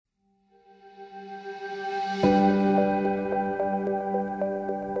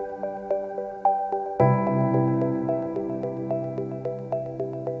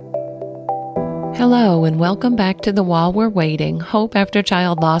Hello, and welcome back to the While We're Waiting Hope After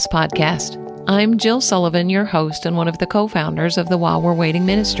Child Loss podcast. I'm Jill Sullivan, your host and one of the co-founders of the While We're Waiting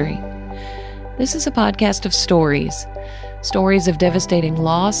ministry. This is a podcast of stories of devastating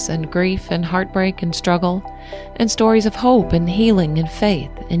loss and grief and heartbreak and struggle, and stories of hope and healing and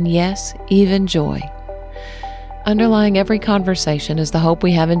faith, and yes, even joy. Underlying every conversation is the hope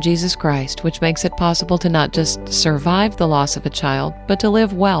we have in Jesus Christ, which makes it possible to not just survive the loss of a child, but to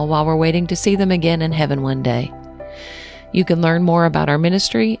live well while we're waiting to see them again in heaven one day. You can learn more about our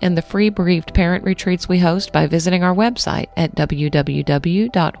ministry and the free bereaved parent retreats we host by visiting our website at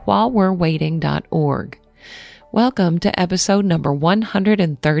www.whilewe'rewaiting.org. Welcome to episode number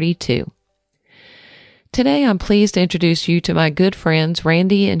 132. Today, I'm pleased to introduce you to my good friends,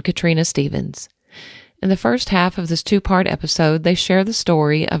 Randy and Katrina Stevens. In the first half of this two-part episode, they share the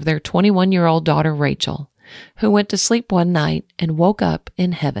story of their 21-year-old daughter, Rachel, who went to sleep one night and woke up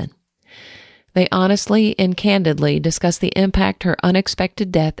in heaven. They honestly and candidly discuss the impact her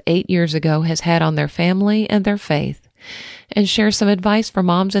unexpected death 8 years ago has had on their family and their faith, and share some advice for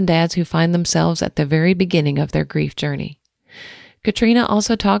moms and dads who find themselves at the very beginning of their grief journey. Katrina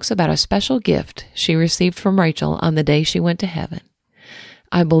also talks about a special gift she received from Rachel on the day she went to heaven.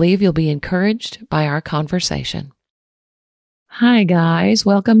 I believe you'll be encouraged by our conversation. Hi, guys.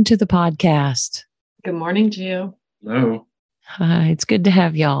 Welcome to the podcast. Good morning, Jill. Hello. Hi, it's good to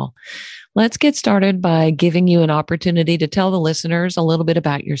have y'all. Let's get started by giving you an opportunity to tell the listeners a little bit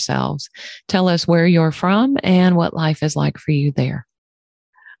about yourselves. Tell us where you're from and what life is like for you there.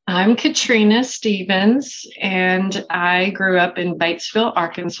 I'm Katrina Stevens, and I grew up in Batesville,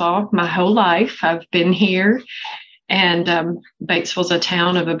 Arkansas my whole life. I've been here. And Batesville's a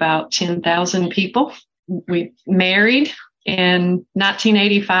town of about 10,000 people. We married in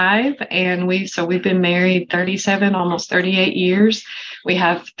 1985, and we've been married 37, almost 38 years. We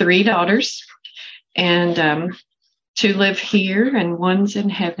have 3 daughters, and 2 live here, and 1's in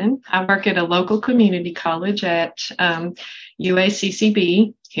heaven. I work at a local community college at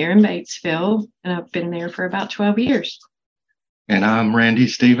UACCB here in Batesville, and I've been there for about 12 years. And I'm Randy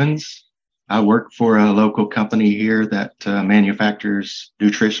Stevens. I work for a local company here that manufactures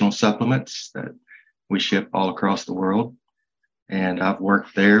nutritional supplements that we ship all across the world. And I've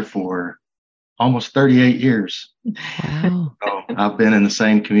worked there for almost 38 years. Wow. So I've been in the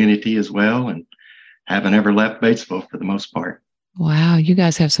same community as well and haven't ever left Batesville for the most part. Wow. You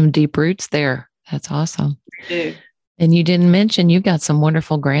guys have some deep roots there. That's awesome. We do. And you didn't mention you've got some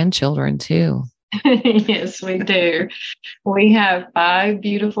wonderful grandchildren too. Yes, we do. We have 5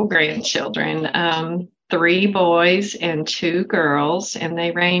 beautiful grandchildren, 3 boys and 2 girls, and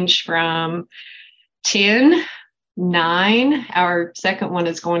they range from 10, 9. Our second one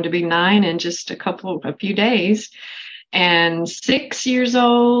is going to be 9 in just a few days, and 6 years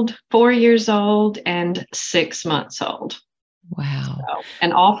old, 4 years old, and 6 months old. Wow. So,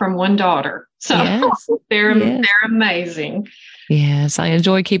 and all from one daughter. So yes. they're amazing. Yes, I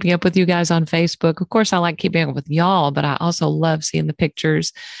enjoy keeping up with you guys on Facebook. Of course, I like keeping up with y'all, but I also love seeing the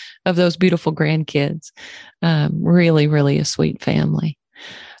pictures of those beautiful grandkids. Really, really a sweet family.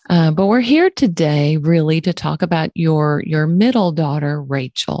 But we're here today really to talk about your middle daughter,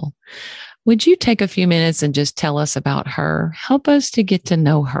 Rachel. Would you take a few minutes and just tell us about her? Help us to get to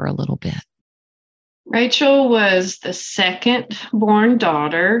know her a little bit. Rachel was the second born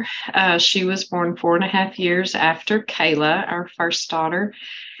daughter. She was born 4.5 years after Kayla, our first daughter.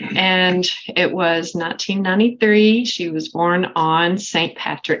 And it was 1993. She was born on St.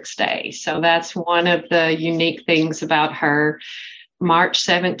 Patrick's Day. So that's one of the unique things about her. March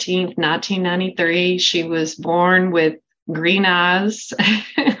 17th, 1993, she was born with green eyes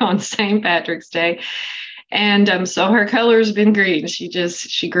on St. Patrick's Day. And so her color has been green.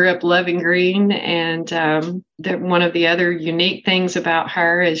 She grew up loving green. And one of the other unique things about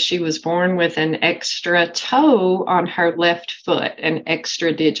her is she was born with an extra toe on her left foot, an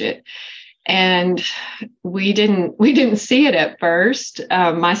extra digit. And we didn't see it at first.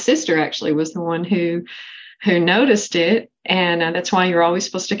 My sister actually was the one who noticed it. And that's why you're always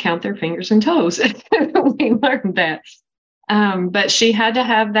supposed to count their fingers and toes. We learned that. But she had to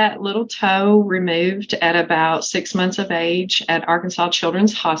have that little toe removed at about 6 months of age at Arkansas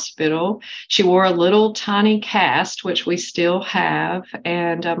Children's Hospital. She wore a little tiny cast, which we still have,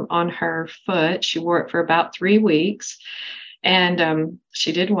 and on her foot. She wore it for about 3 weeks, and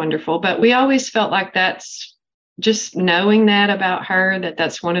she did wonderful. But we always felt like that's just knowing that about her,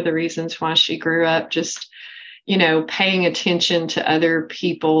 that's one of the reasons why she grew up just paying attention to other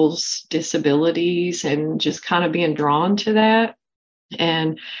people's disabilities and just kind of being drawn to that.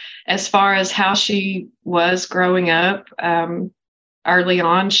 And as far as how she was growing up, early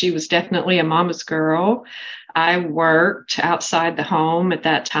on, she was definitely a mama's girl. I worked outside the home at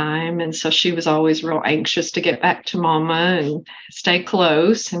that time. And so she was always real anxious to get back to mama and stay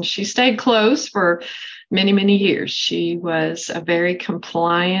close. And she stayed close for many, many years. She was a very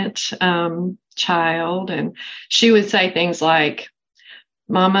compliant child. And she would say things like,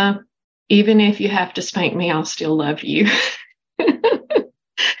 Mama, even if you have to spank me, I'll still love you.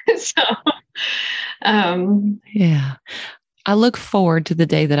 So, yeah. I look forward to the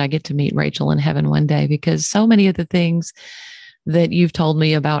day that I get to meet Rachel in heaven one day, because so many of the things that you've told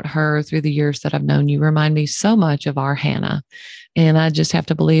me about her through the years that I've known you remind me so much of our Hannah. And I just have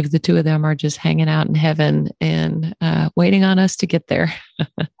to believe the two of them are just hanging out in heaven and waiting on us to get there.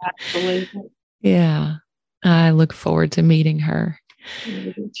 absolutely. Yeah. I look forward to meeting her.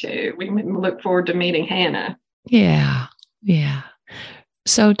 Me too. We look forward to meeting Hannah. Yeah. Yeah.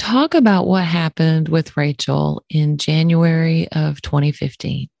 So talk about what happened with Rachel in January of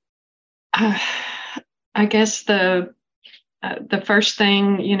 2015. I guess the first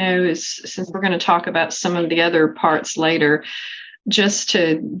thing, is, since we're going to talk about some of the other parts later, just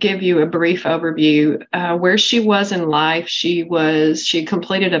to give you a brief overview, where she was in life, she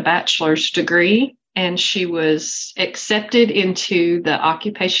completed a bachelor's degree, and she was accepted into the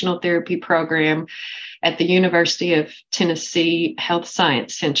occupational therapy program at the University of Tennessee Health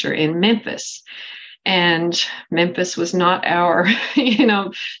Science Center in Memphis. And Memphis was not our,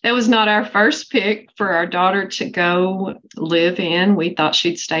 that was not our first pick for our daughter to go live in. We thought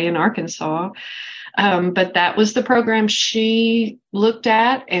she'd stay in Arkansas. But that was the program she looked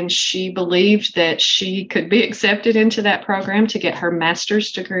at, and she believed that she could be accepted into that program to get her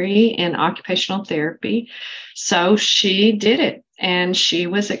master's degree in occupational therapy. So she did it, and she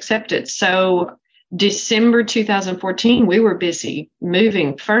was accepted. So December 2014, we were busy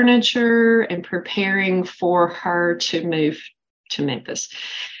moving furniture and preparing for her to move to Memphis.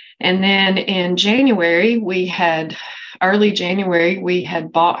 And then in early January, we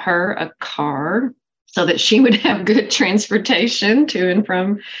had bought her a car so that she would have good transportation to and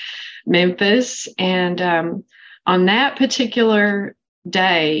from Memphis. And on that particular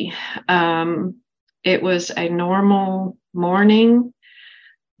day, it was a normal morning.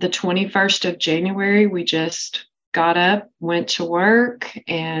 The 21st of January, we just got up, went to work,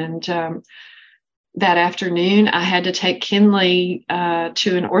 and that afternoon, I had to take Kinley to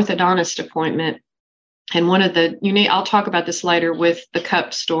an orthodontist appointment. And one of I'll talk about this later with the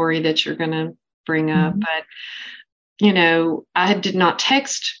cup story that you're going to bring up. But, I did not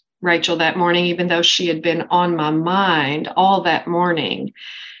text Rachel that morning, even though she had been on my mind all that morning.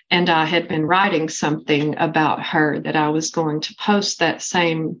 And I had been writing something about her that I was going to post that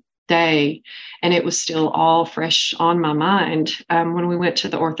same day. And it was still all fresh on my mind when we went to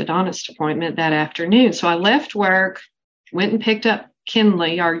the orthodontist appointment that afternoon. So I left work, went and picked up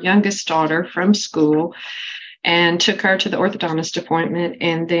Kinley, our youngest daughter, from school, and took her to the orthodontist appointment,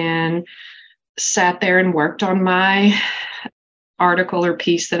 and then sat there and worked on my article or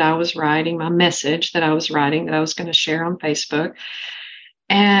piece that I was writing, my message that I was writing that I was going to share on Facebook.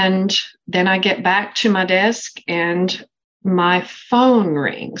 And then I get back to my desk, and my phone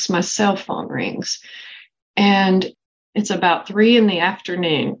rings, my cell phone rings, and it's about 3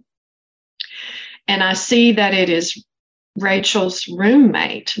 p.m. And I see that it is Rachel's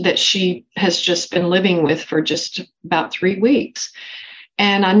roommate that she has just been living with for just about 3 weeks.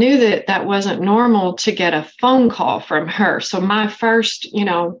 And I knew that that wasn't normal to get a phone call from her. So my first,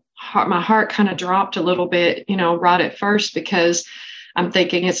 my heart kind of dropped a little bit, right at first, because I'm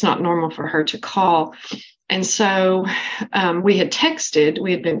thinking it's not normal for her to call. And so we had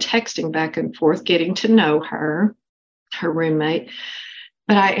been texting back and forth, getting to know her roommate.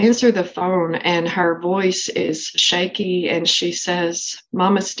 But I answer the phone, and her voice is shaky, and she says,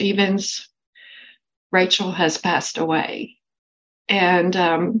 "Mama Stevens, Rachel has passed away." And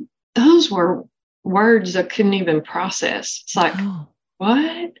those were words I couldn't even process. It's like,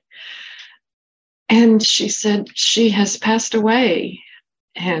 What? And she said, "She has passed away."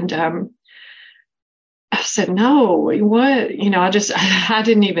 And I said, "No, what?" I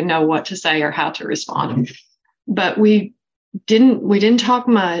didn't even know what to say or how to respond. But we didn't talk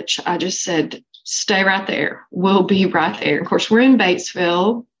much. I just said, "Stay right there. We'll be right there." Of course, we're in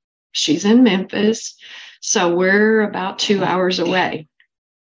Batesville. She's in Memphis. So we're about 2 hours away.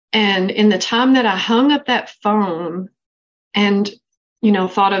 And in the time that I hung up that phone and,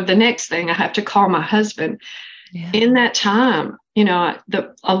 thought of the next thing, I have to call my husband. Yeah. In that time,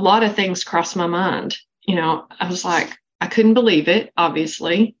 a lot of things crossed my mind. I was like, I couldn't believe it,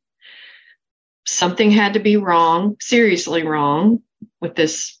 obviously. Something had to be wrong, seriously wrong with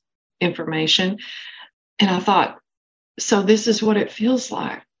this information. And I thought, so this is what it feels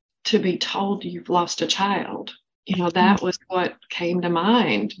like to be told you've lost a child. That was what came to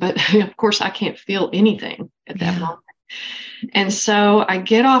mind. But of course, I can't feel anything at that moment. And so I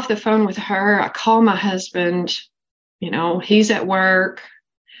get off the phone with her. I call my husband. He's at work.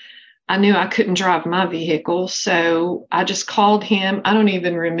 I knew I couldn't drive my vehicle, so I just called him. I don't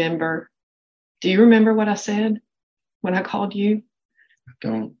even remember. Do you remember what I said when I called you? I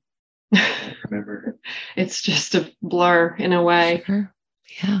don't remember. It's just a blur in a way. Sure.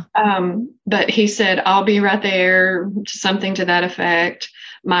 Yeah. But he said, I'll be right there, something to that effect.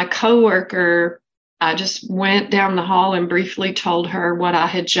 My coworker, I just went down the hall and briefly told her what I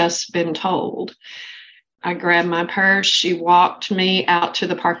had just been told. I grabbed my purse. She walked me out to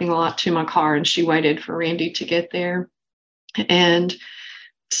the parking lot to my car, and she waited for Randy to get there. And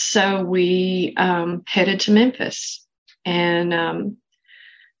so we headed to Memphis. And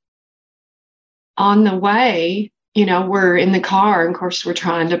on the way, we're in the car, and of course, we're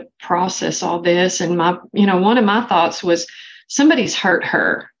trying to process all this. And one of my thoughts was, somebody's hurt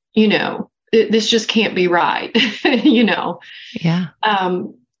her. This just can't be right. Yeah.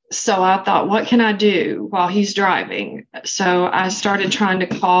 So I thought, what can I do while he's driving? So I started trying to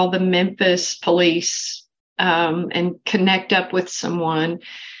call the Memphis police and connect up with someone.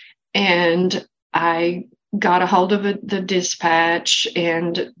 And I got a hold of the dispatch,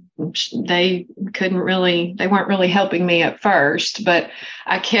 and they weren't really helping me at first, but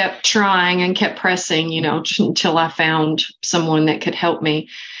I kept trying and kept pressing, until I found someone that could help me.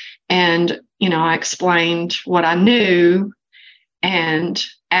 And, I explained what I knew. And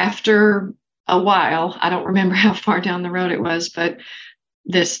after a while, I don't remember how far down the road it was, but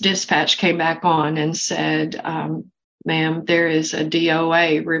this dispatch came back on and said, ma'am, there is a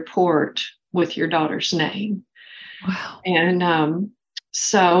DOA report with your daughter's name. Wow. And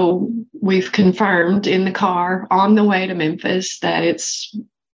so we've confirmed in the car on the way to Memphis that it's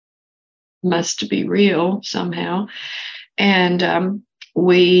must be real somehow. And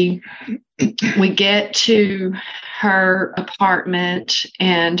we get to her apartment,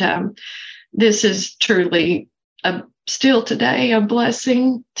 and this is truly still today a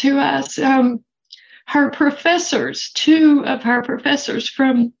blessing to us. Her professors, two of her professors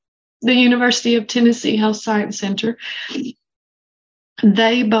from the University of Tennessee Health Science Center,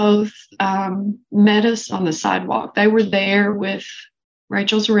 they both met us on the sidewalk. They were there with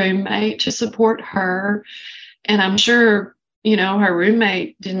Rachel's roommate to support her. And I'm sure, her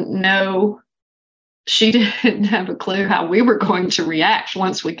roommate didn't know, she didn't have a clue how we were going to react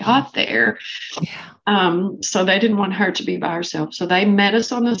once we got there. Yeah. So they didn't want her to be by herself. So they met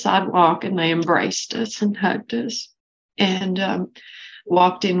us on the sidewalk, and they embraced us and hugged us and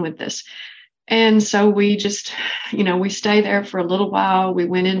walked in with us. And so we just, we stayed there for a little while. We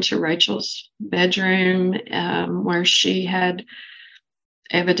went into Rachel's bedroom where she had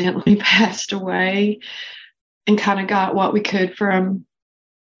evidently passed away, and kind of got what we could from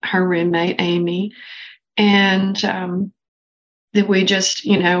her roommate, Amy. And then we just,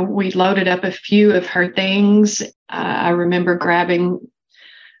 we loaded up a few of her things. I remember grabbing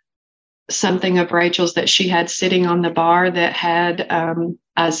something of Rachel's that she had sitting on the bar that had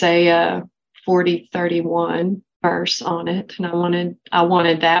Isaiah 40:31 verse on it. And I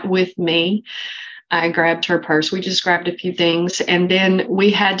wanted that with me. I grabbed her purse. We just grabbed a few things. And then we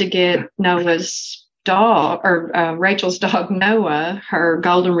had to get Noah's dog, or Rachel's dog, Noah, her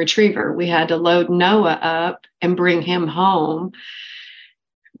golden retriever. We had to load Noah up and bring him home.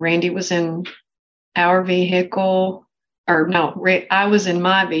 Randy was in our vehicle, or no, I was in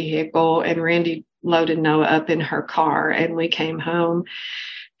my vehicle, and Randy loaded Noah up in her car, and we came home.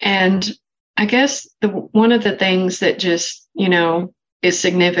 And I guess one of the things that just, is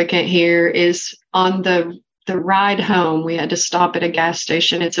significant here is on the ride home, we had to stop at a gas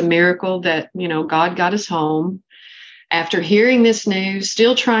station. It's a miracle that, God got us home after hearing this news,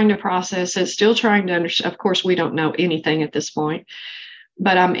 still trying to process it, still trying to understand. Of course, we don't know anything at this point,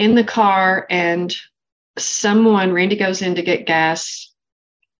 but I'm in the car, and Randy goes in to get gas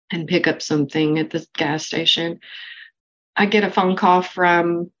and pick up something at the gas station. I get a phone call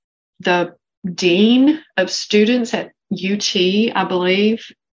from the dean of students at UT, I believe.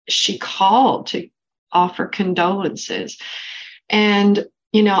 She called to offer condolences. And,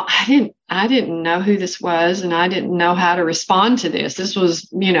 I didn't know who this was, and I didn't know how to respond to this. This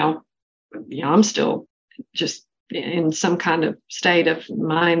was, I'm still just in some kind of state of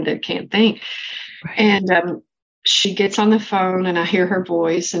mind that can't think. Right. And she gets on the phone, and I hear her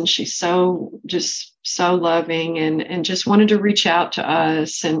voice, and she's so loving and just wanted to reach out to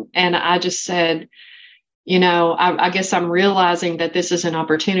us. And I just said, I guess I'm realizing that this is an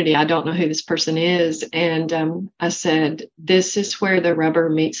opportunity. I don't know who this person is. And I said, this is where the rubber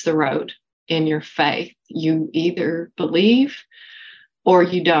meets the road in your faith. You either believe or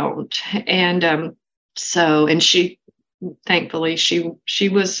you don't. And and she, thankfully, she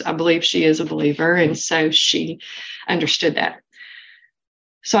was, I believe she is a believer. And so she understood that.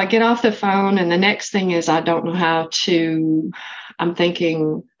 So I get off the phone, and the next thing is I don't know how to, I'm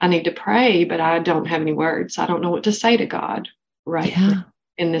thinking I need to pray, but I don't have any words. I don't know what to say to God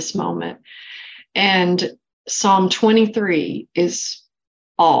in this moment. And Psalm 23 is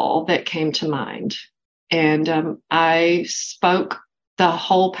all that came to mind. And I spoke the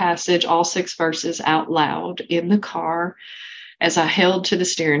whole passage, all 6 verses, out loud in the car as I held to the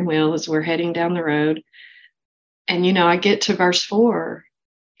steering wheel as we're heading down the road. And, I get to verse 4.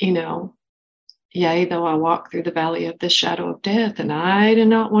 Yea, though I walk through the valley of the shadow of death, and I did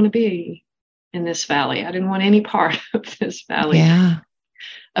not want to be in this valley. I didn't want any part of this valley. Yeah.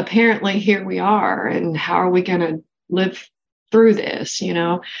 Apparently, here we are, and how are we going to live through this,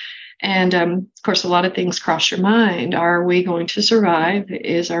 And of course, a lot of things cross your mind. Are we going to survive?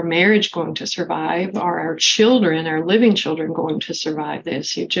 Is our marriage going to survive? Are our children, our living children, going to survive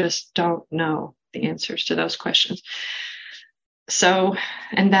this? You just don't know the answers to those questions. So,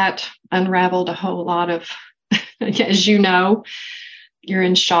 and that unraveled a whole lot of, as you're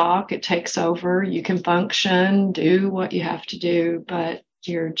in shock. It takes over. You can function, do what you have to do, but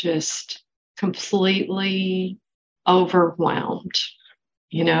you're just completely overwhelmed.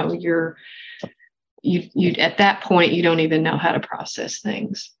 You at that point, you don't even know how to process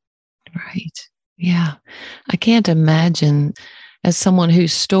things. Right. Yeah. I can't imagine, as someone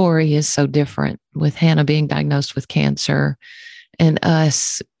whose story is so different, with Hannah being diagnosed with cancer and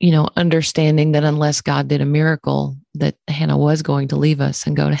us, understanding that unless God did a miracle, that Hannah was going to leave us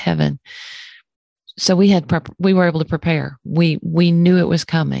and go to heaven. So we were able to prepare. We knew it was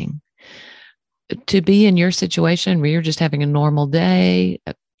coming. To be in your situation where you're just having a normal day,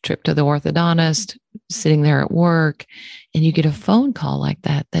 a trip to the orthodontist, sitting there at work, and you get a phone call like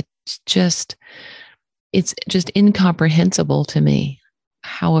that, it's just incomprehensible to me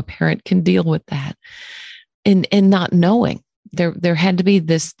how a parent can deal with that and not knowing. There had to be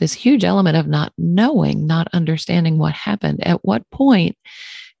this huge element of not knowing, not understanding what happened. At what point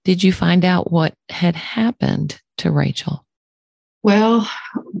did you find out what had happened to Rachel? Well,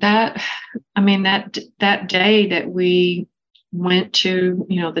 that day that we went to,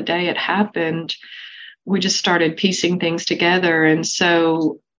 the day it happened, we just started piecing things together. And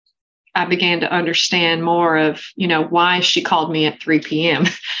so I began to understand more of, why she called me at 3 p.m.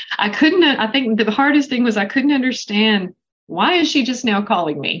 I think the hardest thing was I couldn't understand, why is she just now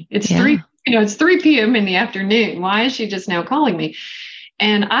calling me? It's 3 p.m. in the afternoon. Why is she just now calling me?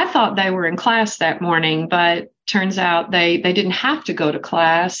 And I thought they were in class that morning, but turns out they didn't have to go to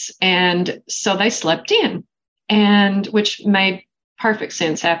class. And so they slept in, and which made perfect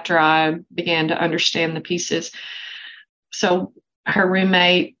sense after I began to understand the pieces. So her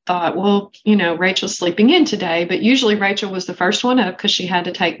roommate thought, well, Rachel's sleeping in today, but usually Rachel was the first one up because she had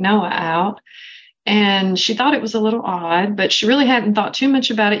to take Noah out. And she thought it was a little odd, but she really hadn't thought too much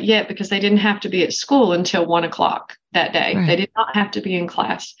about it yet because they didn't have to be at school until 1:00 that day. Right. They did not have to be in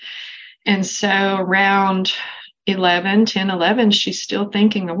class. And so around 10:11, she's still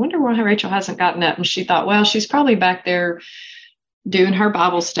thinking, I wonder why Rachel hasn't gotten up. And she thought, well, she's probably back there doing her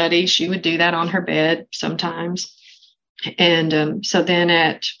Bible study. She would do that on her bed sometimes. And so then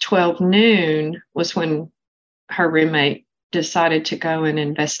at 12 noon was when her roommate decided to go and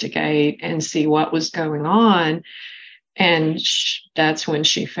investigate and see what was going on. And that's when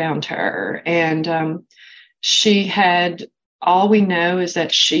she found her. And she had, all we know is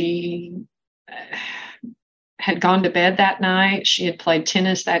that she had gone to bed that night. She had played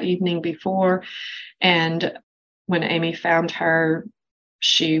tennis that evening before. And when Amy found her,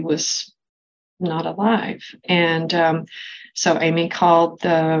 she was not alive. And so Amy called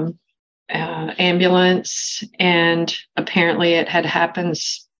the ambulance, and apparently it had happened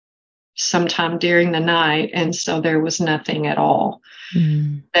sometime during the night. And so there was nothing at all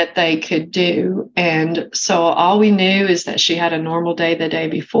that they could do. And so all we knew is that she had a normal day the day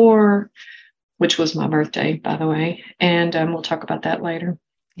before, which was my birthday, by the way. And we'll talk about that later.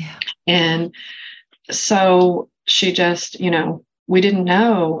 Yeah. And so she just, we didn't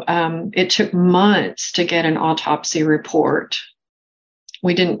know. It took months to get an autopsy report.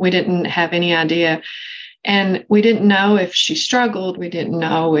 We didn't have any idea. And we didn't know if she struggled. We didn't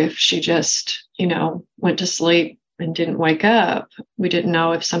know if she just, went to sleep and didn't wake up. We didn't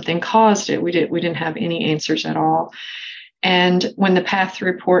know if something caused it. We didn't have any answers at all. And when the path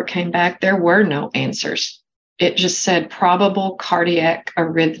report came back, there were no answers. It just said probable cardiac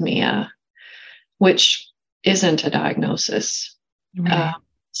arrhythmia, which isn't a diagnosis. Right.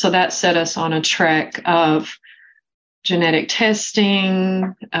 So that set us on a trek of genetic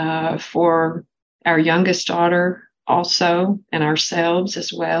testing for our youngest daughter also, and ourselves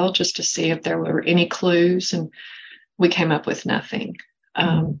as well, just to see if there were any clues. And we came up with nothing.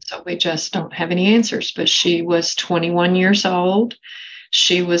 So we just don't have any answers. But she was 21 years old.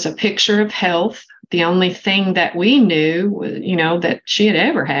 She was a picture of health. The only thing that we knew, that she had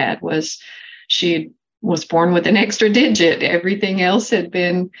ever had was she was born with an extra digit. Everything else had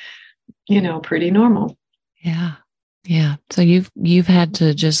been, pretty normal. Yeah. Yeah. So you've had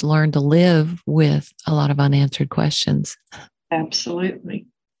to just learn to live with a lot of unanswered questions. Absolutely.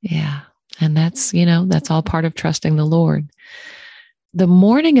 Yeah. And that's all part of trusting the Lord. The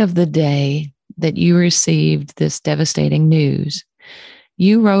morning of the day that you received this devastating news,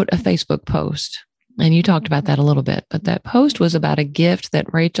 you wrote a Facebook post, and you talked about that a little bit, but that post was about a gift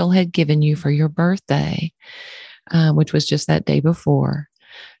that Rachel had given you for your birthday, which was just that day before.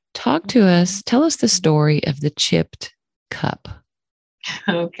 Talk to us. Tell us the story of the chipped cup.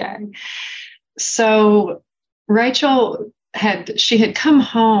 Okay. So Rachel had come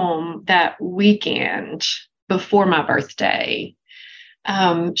home that weekend before my birthday.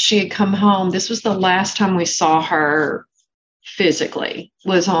 She had come home. This was the last time we saw her physically,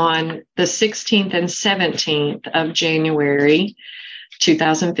 was on the 16th and 17th of January,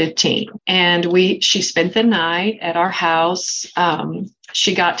 2015. And she spent the night at our house.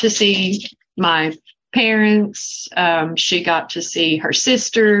 She got to see my parents. She got to see her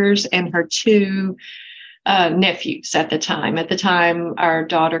sisters and her two nephews at the time. At the time, our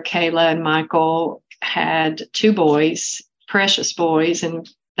daughter Kayla and Michael had two boys, precious boys, and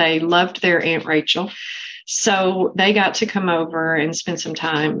they loved their Aunt Rachel. So they got to come over and spend some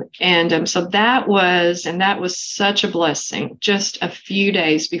time. And so that was such a blessing. Just a few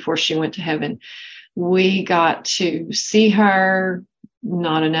days before she went to heaven, we got to see her.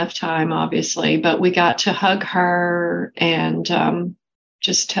 Not enough time, obviously, but we got to hug her and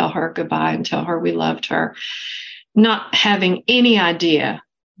just tell her goodbye and tell her we loved her, not having any idea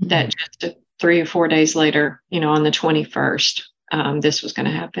that just 3 or 4 days later, on the 21st, this was going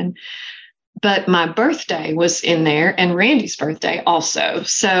to happen. But my birthday was in there, and Randy's birthday also.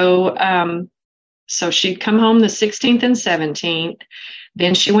 So she'd come home the 16th and 17th.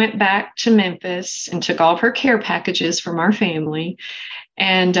 Then she went back to Memphis and took all of her care packages from our family.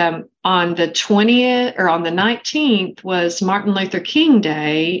 And on the 20th or on the 19th was Martin Luther King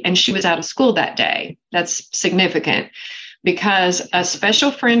Day, and she was out of school that day. That's significant because a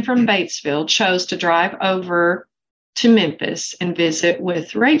special friend from Batesville chose to drive over to Memphis and visit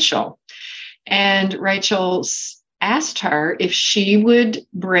with Rachel. And Rachel asked her if she would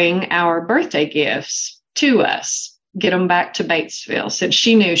bring our birthday gifts to us, get them back to Batesville, since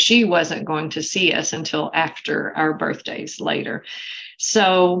she knew she wasn't going to see us until after our birthdays later.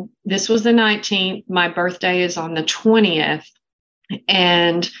 So this was the 19th. My birthday is on the 20th.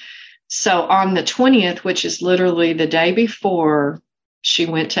 And so on the 20th, which is literally the day before she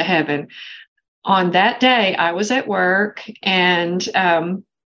went to heaven, on that day, I was at work, and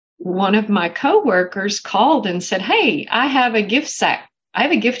one of my coworkers called and said, "Hey, I have a gift sack. I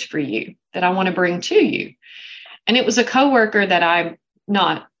have a gift for you that I want to bring to you." And it was a coworker that I'm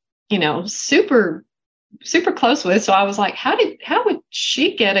not, super close with. So I was like, how would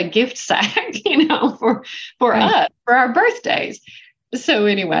she get a gift sack, for us, for our birthdays? So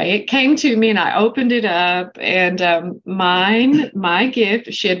anyway, it came to me and I opened it up, and my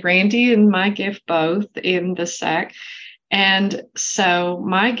gift, she had Randy and my gift both in the sack. And so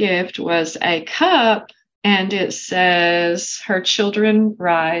my gift was a cup, and it says, "Her children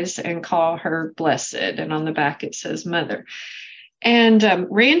rise and call her blessed." And on the back, it says Mother. And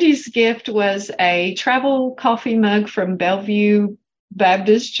Randy's gift was a travel coffee mug from Bellevue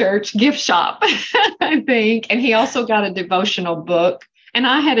Baptist Church gift shop, I think. And he also got a devotional book, and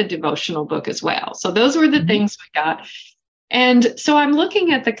I had a devotional book as well. So those were the things we got. And so I'm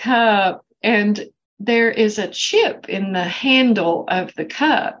looking at the cup, and there is a chip in the handle of the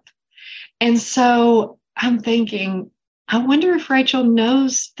cup. And so I'm thinking, I wonder if Rachel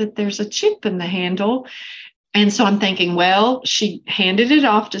knows that there's a chip in the handle. And so I'm thinking, well, she handed it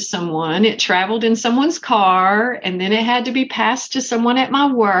off to someone. It traveled in someone's car, and then it had to be passed to someone at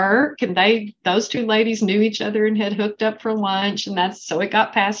my work. And those two ladies knew each other and had hooked up for lunch. And so it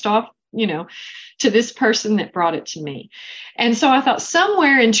got passed off, to this person that brought it to me. And so I thought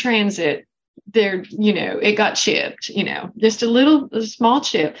somewhere in transit there, it got chipped, just a small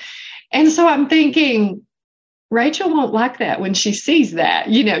chip. And so I'm thinking, Rachel won't like that when she sees that.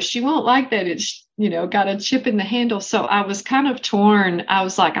 She won't like that it's, got a chip in the handle. So I was kind of torn. I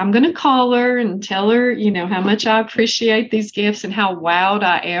was like, I'm going to call her and tell her, how much I appreciate these gifts and how wowed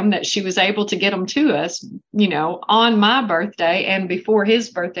I am that she was able to get them to us, on my birthday and before his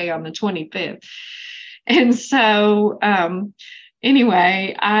birthday on the 25th. And so,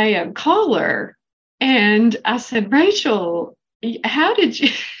 anyway, I call her and I said, Rachel, how did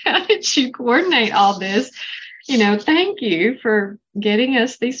you coordinate all this? Thank you for getting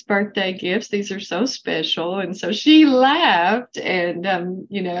us these birthday gifts. These are so special. And so she laughed and,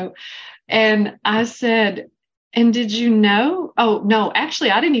 and I said, and did you know? Oh, no,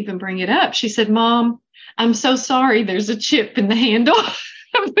 actually, I didn't even bring it up. She said, Mom, I'm so sorry. There's a chip in the handle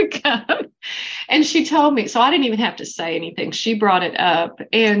of the cup. And she told me, so I didn't even have to say anything. She brought it up.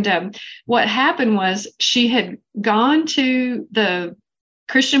 And what happened was she had gone to the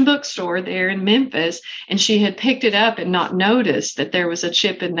Christian bookstore there in Memphis, and she had picked it up and not noticed that there was a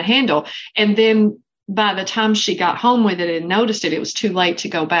chip in the handle. And then by the time she got home with it and noticed it, it was too late to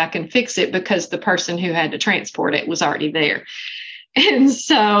go back and fix it because the person who had to transport it was already there. And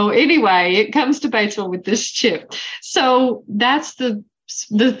so anyway, it comes to Batesville with this chip. So that's the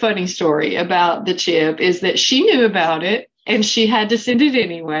funny story about the chip, is that she knew about it and she had to send it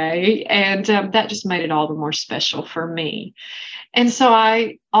anyway. And that just made it all the more special for me. And so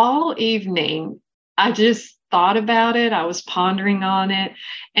all evening, I just thought about it. I was pondering on it.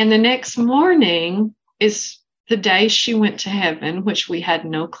 And the next morning is the day she went to heaven, which we had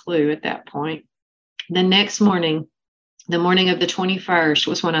no clue at that point. The next morning, the morning of the 21st,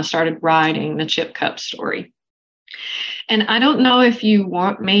 was when I started writing the Chip Cup story. And I don't know if you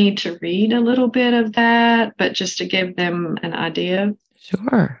want me to read a little bit of that, but just to give them an idea.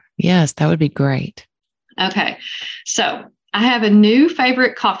 Sure. Yes, that would be great. Okay. So I have a new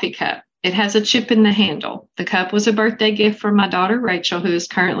favorite coffee cup. It has a chip in the handle. The cup was a birthday gift from my daughter, Rachel, who is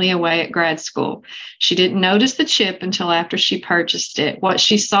currently away at grad school. She didn't notice the chip until after she purchased it. What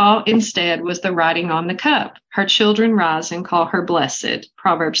she saw instead was the writing on the cup. Her children rise and call her blessed.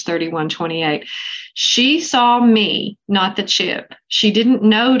 Proverbs 31:28. She saw me, not the chip. She didn't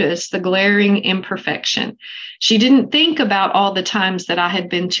notice the glaring imperfection. She didn't think about all the times that I had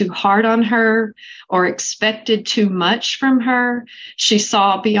been too hard on her or expected too much from her. She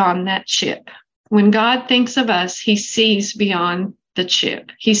saw beyond that chip. When God thinks of us, he sees beyond the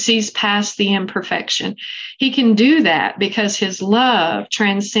chip. He sees past the imperfection. He can do that because his love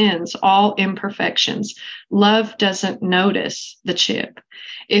transcends all imperfections. Love doesn't notice the chip.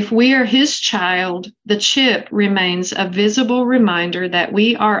 If we are his child, the chip remains a visible reminder that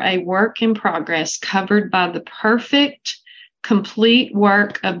we are a work in progress covered by the perfect, complete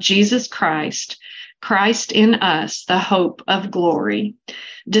work of Jesus Christ, Christ in us, the hope of glory.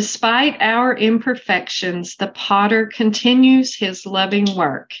 Despite our imperfections, the potter continues his loving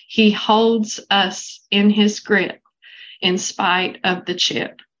work. He holds us in his grip in spite of the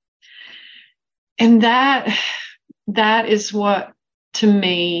chip. And that is what, to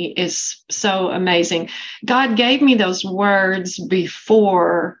me, is so amazing. God gave me those words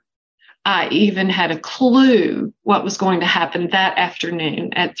before I even had a clue what was going to happen that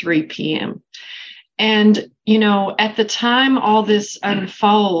afternoon at 3 p.m. And, at the time all this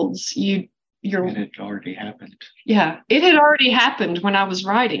unfolds, it had already happened. Yeah, it had already happened when I was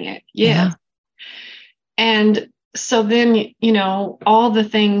writing it. Yeah. And so then, all the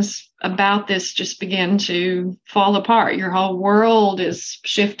things about this just begin to fall apart. Your whole world is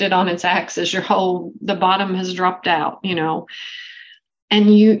shifted on its axis. The bottom has dropped out,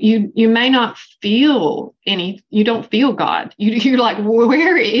 and you may not feel you don't feel God. You're like,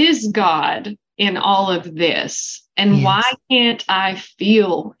 where is God in all of this? And Yes. Why can't I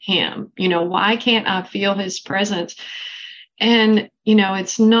feel him? Why can't I feel his presence? And,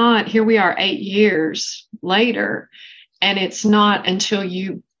 it's not, here we are 8 years later, and it's not until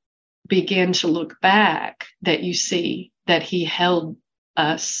you begin to look back that you see that he held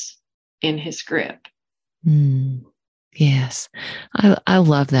us in his grip. Yes. I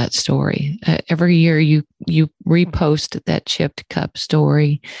love that story. Every year you repost that chipped cup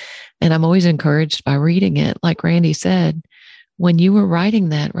story, and I'm always encouraged by reading it. Like Randy said, when you were writing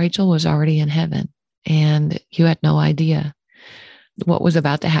that, Rachel was already in heaven and you had no idea what was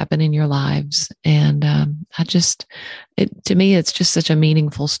about to happen in your lives. And to me, it's just such a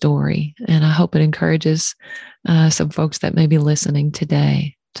meaningful story. And I hope it encourages some folks that may be listening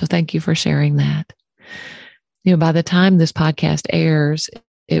today. So thank you for sharing that. By the time this podcast airs,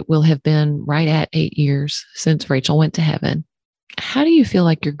 it will have been right at 8 years since Rachel went to heaven. How do you feel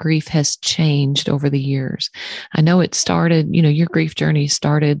like your grief has changed over the years? I know it started, your grief journey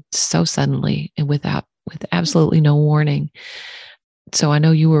started so suddenly and without with absolutely no warning. So I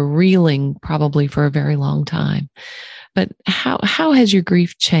know you were reeling probably for a very long time. But how has your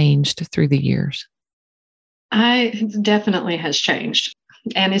grief changed through the years? It definitely has changed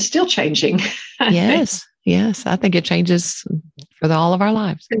and is still changing. I think. Yes. I think it changes for all of our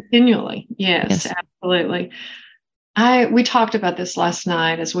lives. Continually. Yes, Yes. absolutely. We talked about this last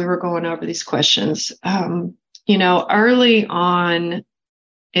night as we were going over these questions. Early on,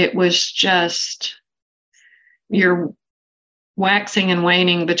 it was just you're waxing and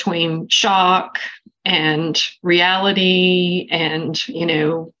waning between shock and reality and,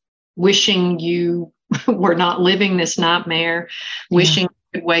 wishing you were not living this nightmare, wishing you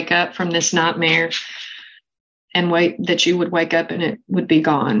could wake up from this nightmare and wait that you would wake up and it would be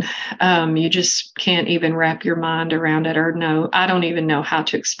gone. You just can't even wrap your mind around it or know. I don't even know how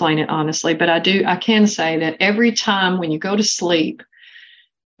to explain it honestly, but I can say that every time when you go to sleep,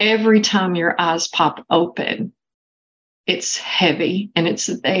 every time your eyes pop open, it's heavy and it's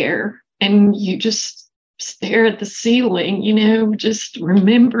there. And you just stare at the ceiling, just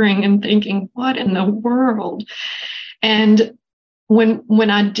remembering and thinking, what in the world? And when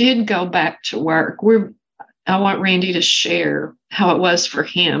I did go back to work, I want Randy to share how it was for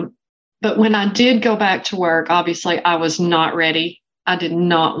him. But when I did go back to work, obviously I was not ready. I did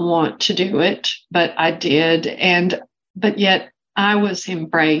not want to do it, but I did. But yet I was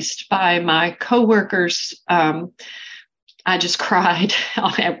embraced by my coworkers. I just cried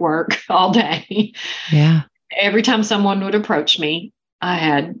at work all day. Yeah. Every time someone would approach me, I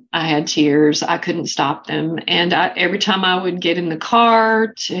had tears. I couldn't stop them. And every time I would get in the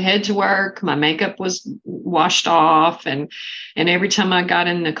car to head to work, my makeup was washed off. And every time I got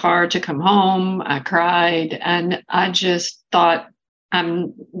in the car to come home, I cried. And I just thought,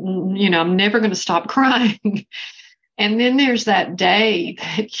 I'm never going to stop crying. And then there's that day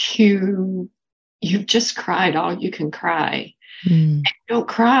that you've just cried all you can cry. And you don't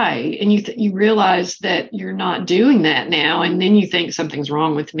cry, and you realize that you're not doing that now, and then you think something's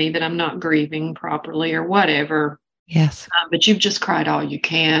wrong with me, that I'm not grieving properly or whatever. Yes. But you've just cried all you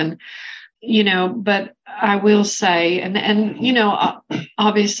can, But I will say, and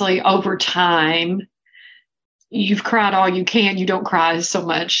obviously over time, you've cried all you can. You don't cry so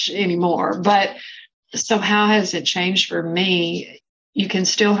much anymore. But so how has it changed for me? You can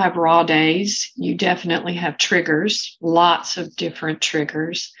still have raw days. You definitely have triggers, lots of different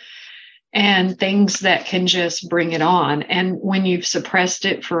triggers and things that can just bring it on. And when you've suppressed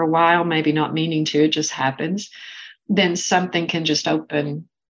it for a while, maybe not meaning to, it just happens, then something can just open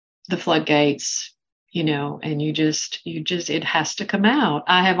the floodgates, and you just, it has to come out.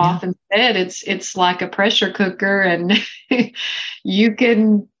 I have often said it's like a pressure cooker, and you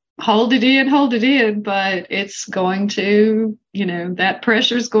can hold it in, but it's going to, that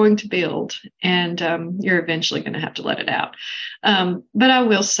pressure is going to build, and you're eventually going to have to let it out. But I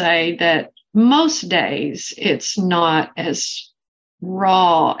will say that most days it's not as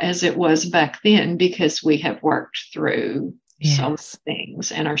raw as it was back then, because we have worked through some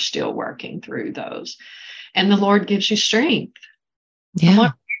things and are still working through those. And the Lord gives you strength. I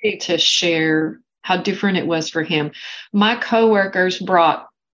want you to share how different it was for him. My coworkers brought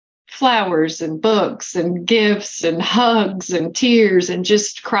flowers and books and gifts and hugs and tears and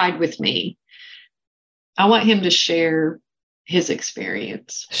just cried with me. I want him to share his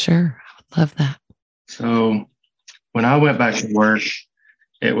experience. Sure. I would love that. So when I went back to work,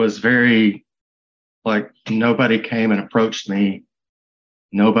 it was very like nobody came and approached me.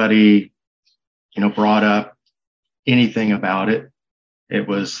 Nobody, brought up anything about it. It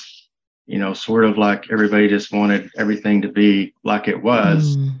was, sort of like everybody just wanted everything to be like it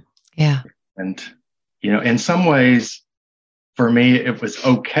was. Yeah. And, in some ways, for me, it was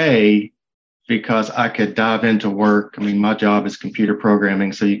okay because I could dive into work. I mean, my job is computer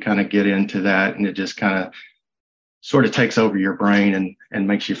programming, so you kind of get into that and it just kind of sort of takes over your brain and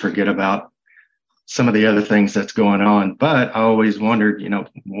makes you forget about some of the other things that's going on. But I always wondered,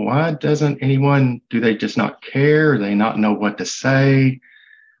 why do they just not care? They not know what to say?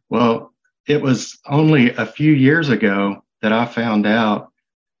 Well, it was only a few years ago that I found out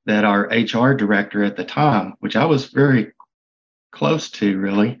that our HR director at the time, which I was very close to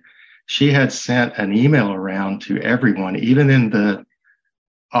really, she had sent an email around to everyone, even in the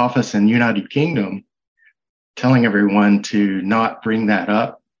office in United Kingdom, telling everyone to not bring that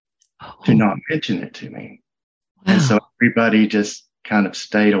up, to not mention it to me. Wow. And so everybody just kind of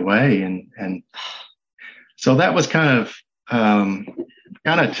stayed away. And so that was kind of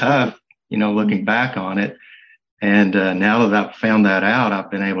tough, looking back on it. And now that I've found that out,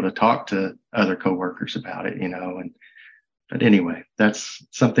 I've been able to talk to other coworkers about it, but anyway, that's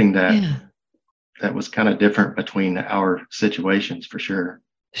something that that was kind of different between our situations for sure.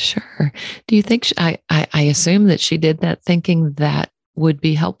 Sure. Do you think I assume that she did that thinking that would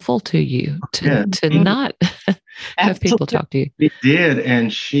be helpful to you to not have people talk to you? She did,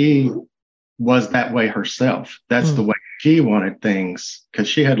 and she was that way herself. That's the way she wanted things, because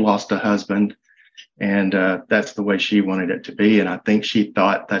she had lost a husband, and that's the way she wanted it to be. And I think she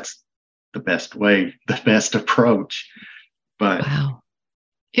thought that's the best way, the best approach. But wow.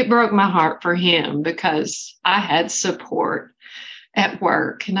 It broke my heart for him because I had support at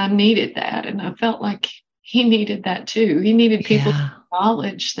work and I needed that. And I felt like he needed that too. He needed people to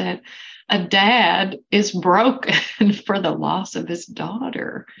acknowledge that a dad is broken for the loss of his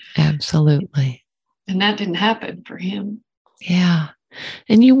daughter. Absolutely. And that didn't happen for him. Yeah.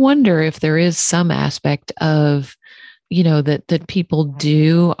 And you wonder if there is some aspect of, that people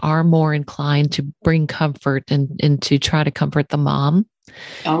are more inclined to bring comfort and to try to comfort the mom.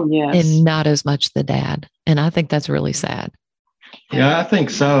 Oh, yes. And not as much the dad. And I think that's really sad. Yeah, I think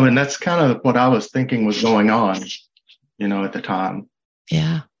so. And that's kind of what I was thinking was going on, at the time.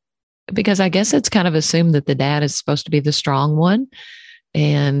 Yeah. Because I guess it's kind of assumed that the dad is supposed to be the strong one.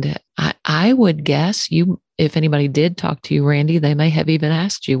 And I would guess if anybody did talk to you, Randy, they may have even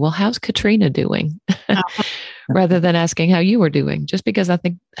asked you, well, how's Katrina doing? Rather than asking how you were doing, just because I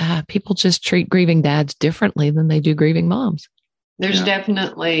think people just treat grieving dads differently than they do grieving moms. There's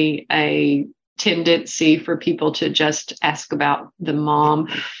definitely a tendency for people to just ask about the mom.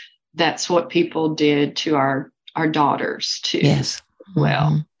 That's what people did to our daughters too. Yes.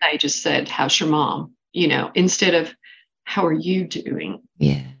 Well, they just said, how's your mom? Instead of how are you doing?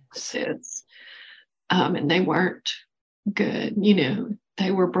 Yes. And they weren't good.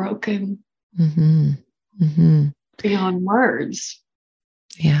 They were broken beyond words.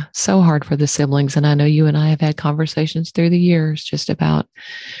 Yeah, so hard for the siblings. And I know you and I have had conversations through the years just about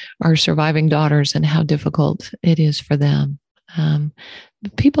our surviving daughters and how difficult it is for them.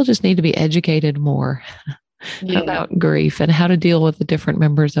 People just need to be educated more about grief and how to deal with the different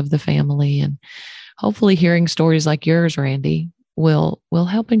members of the family. And hopefully hearing stories like yours, Randy, will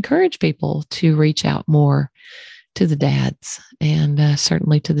help encourage people to reach out more to the dads and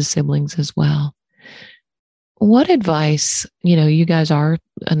certainly to the siblings as well. What advice, you guys are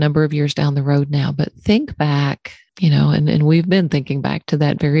a number of years down the road now, but think back, and we've been thinking back to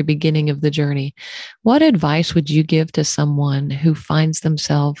that very beginning of the journey. What advice would you give to someone who finds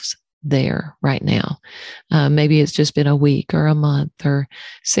themselves there right now? Maybe it's just been a week or a month or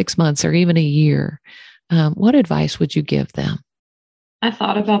 6 months or even a year. What advice would you give them? I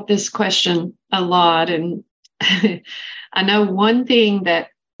thought about this question a lot. And I know one thing that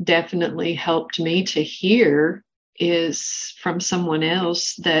definitely helped me to hear is from someone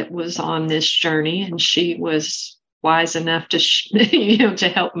else that was on this journey, and she was wise enough to to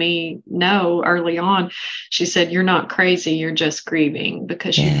help me know early on. She said, you're not crazy, you're just grieving,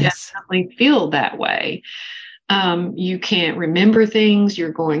 because you definitely feel that way. You can't remember things.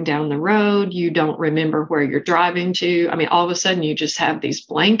 You're going down the road. You don't remember where you're driving to. I mean, all of a sudden you just have these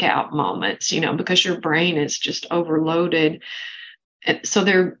blank out moments, because your brain is just overloaded. And so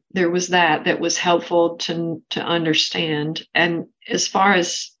there was that was helpful to understand. And as far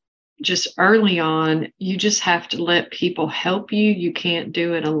as just early on, you just have to let people help you. You can't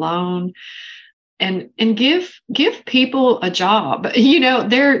do it alone. And give people a job.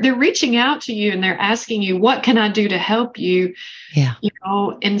 They're reaching out to you and they're asking you, what can I do to help you? Yeah.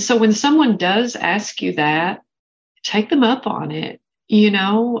 And so when someone does ask you that, take them up on it.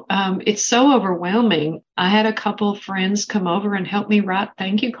 It's so overwhelming. I had a couple of friends come over and help me write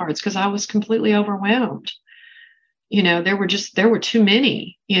thank you cards because I was completely overwhelmed. There were too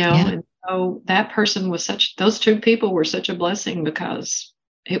many, and so those two people were such a blessing, because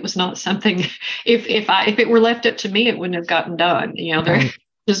it was not something, if it were left up to me, it wouldn't have gotten done. There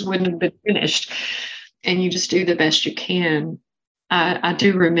just wouldn't have been finished. And you just do the best you can. I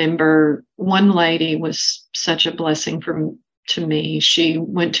do remember one lady was such a blessing to me. She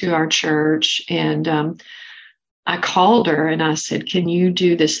went to our church, and I called her and I said, can you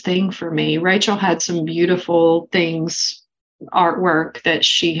do this thing for me? Rachel had some beautiful things, artwork that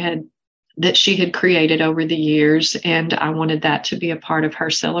she had created over the years. And I wanted that to be a part of her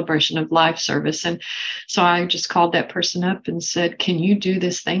celebration of life service. And so I just called that person up and said, can you do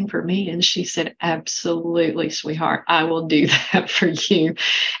this thing for me? And she said, absolutely, sweetheart, I will do that for you.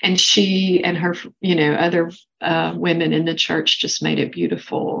 And she and her, other women in the church just made it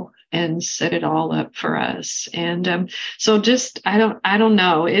beautiful and set it all up for us. And so just, I don't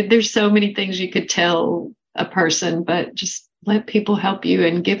know. There's so many things you could tell a person, but just let people help you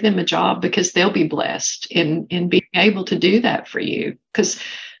and give them a job, because they'll be blessed in being able to do that for you, because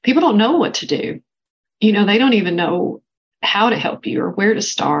people don't know what to do. they don't even know how to help you or where to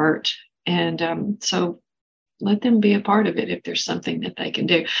start. And so let them be a part of it if there's something that they can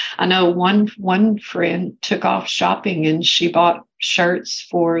do. I know one friend took off shopping and she bought shirts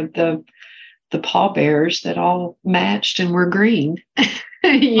for the pallbearers that all matched and were green.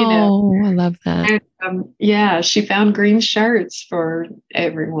 Oh, I love that. And, she found green shirts for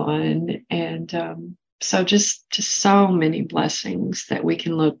everyone. And so just so many blessings that we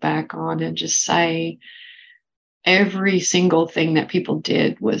can look back on and just say every single thing that people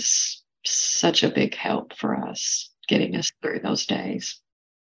did was such a big help for us, getting us through those days.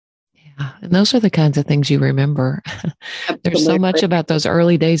 Yeah, and those are the kinds of things you remember. There's so much about those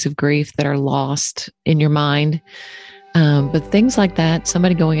early days of grief that are lost in your mind. But things like that,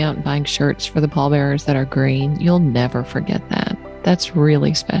 somebody going out and buying shirts for the pallbearers that are green, you'll never forget that. That's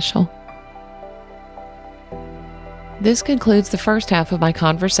really special. This concludes the first half of my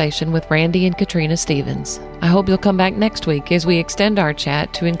conversation with Randy and Katrina Stevens. I hope you'll come back next week as we extend our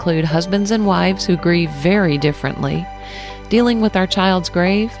chat to include husbands and wives who grieve very differently, dealing with our child's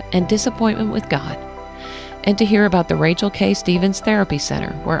grave, and disappointment with God, and to hear about the Rachel K. Stevens Therapy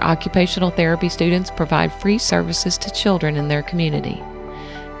Center, where occupational therapy students provide free services to children in their community.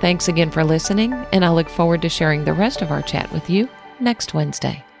 Thanks again for listening, and I look forward to sharing the rest of our chat with you next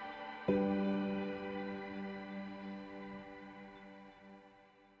Wednesday.